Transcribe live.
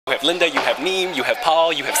You have Linda, you have Neem, you have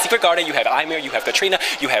Paul, you have Secret Garden, you have Imir, you have Katrina,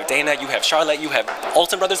 you have Dana, you have Charlotte, you have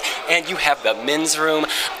Olsen Brothers, and you have the men's room.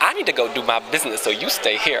 I need to go do my business, so you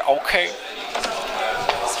stay here, okay?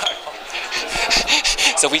 Sorry.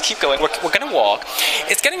 So we keep going. We're gonna walk.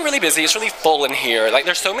 It's getting really busy. It's really full in here. Like,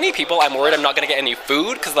 there's so many people. I'm worried I'm not gonna get any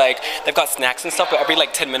food because, like, they've got snacks and stuff, but every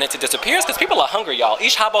like 10 minutes it disappears because people are hungry, y'all.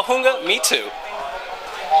 Ich habe Hunger. Me too.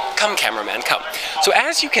 Come, cameraman, come. So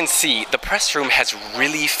as you can see, the press room has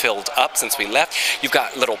really filled up since we left. You've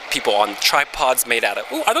got little people on tripods made out of,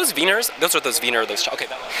 ooh, are those Wieners? Those are those Wiener, those, okay.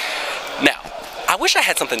 Now, I wish I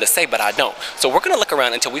had something to say, but I don't. So we're gonna look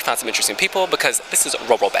around until we find some interesting people because this is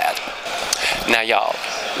real bad. Now, y'all,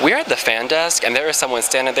 we're at the fan desk and there is someone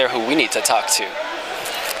standing there who we need to talk to.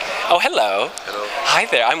 Oh, hello. Hello. Hi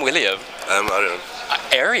there, I'm William. I'm Arian.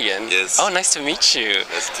 Arian? Yes. Oh, nice to meet you.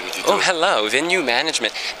 Nice to meet you too. Oh, hello, venue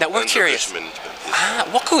management. Now, we're curious. Yes. Ah,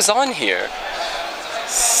 what goes on here?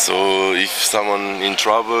 So, if someone in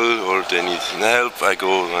trouble or they need help, I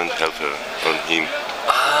go and help her or him.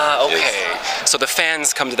 Ah, okay. Yes. So the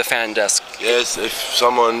fans come to the fan desk. Yes, if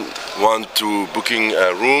someone want to booking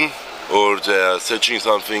a room or they are searching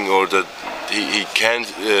something or that he can't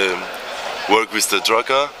work with the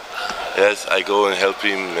trucker, yes, I go and help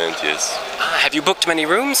him, and yes. Ah, have you booked many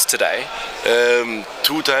rooms today?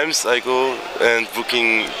 2 times I go and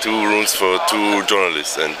booking 2 rooms for 2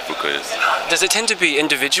 journalists and bookers. Does it tend to be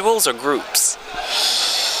individuals or groups?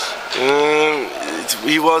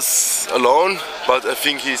 He was alone, but I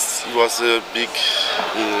think he was a big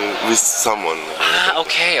with someone. Ah,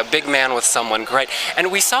 okay, a big man with someone, great. And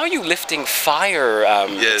we saw you lifting fire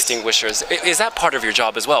yes. extinguishers. Is that part of your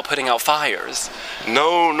job as well, putting out fires?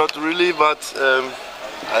 No, not really, but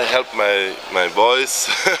I help my boys.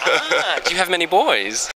 Ah, do you have many boys?